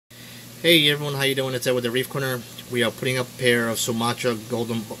Hey everyone, how you doing? It's Ed with the Reef Corner. We are putting up a pair of Sumatra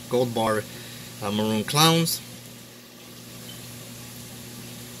Goldbar Maroon Clowns.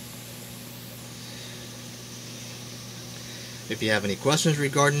 If you have any questions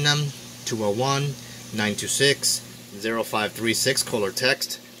regarding them, 201-926-0536, call or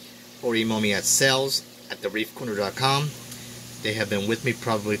text, or email me at sales@thereefcorner.com. They have been with me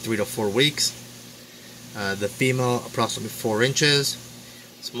probably 3 to 4 weeks. The female approximately 4 inches.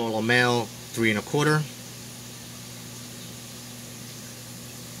 Smaller male, 3 1/4.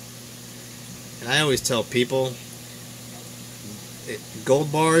 And I always tell people,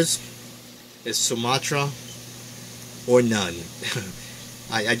 gold bars is Sumatra or none.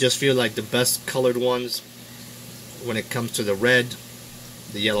 I just feel like the best colored ones, when it comes to the red,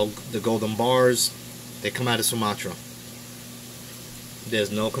 the yellow, the golden bars, they come out of Sumatra. There's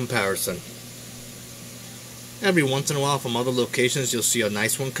no comparison. Every once in a while from other locations you'll see a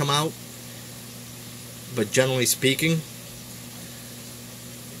nice one come out, but generally speaking,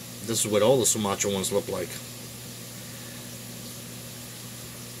 this is what all the Sumatra ones look like.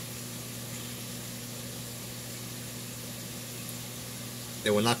 They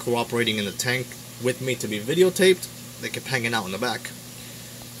were not cooperating in the tank with me to be videotaped. They kept hanging out in the back.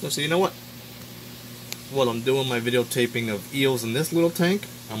 So you know what? While I'm doing my videotaping of eels in this little tank,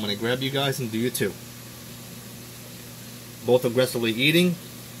 I'm going to grab you guys and do you too. Both aggressively eating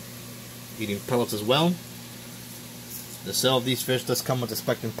pellets as well. The sale of these fish does come with the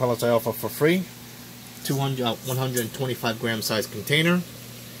Spectrum pellets I offer for free. 125 gram size container.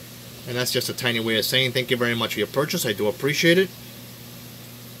 And that's just a tiny way of saying thank you very much for your purchase. I do appreciate it.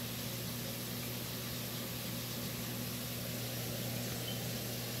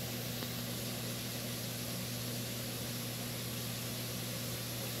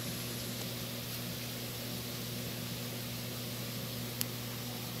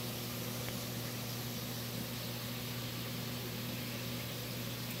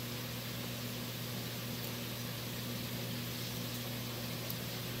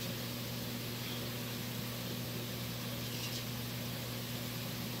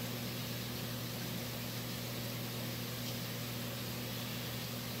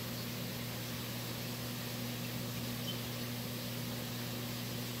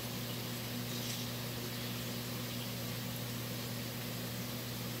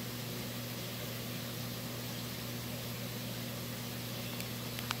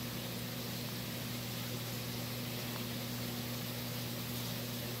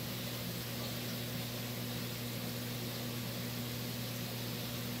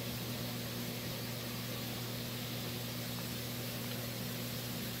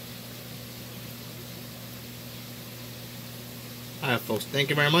 Alright folks,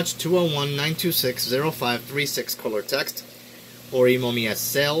 thank you very much. 201-926-0536, call or text, or email me at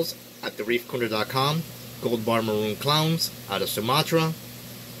sales@thereefcorner.com. Goldbar Maroon Clowns out of Sumatra.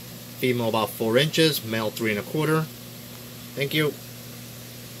 Female about 4 inches, male 3 1/4. Thank you.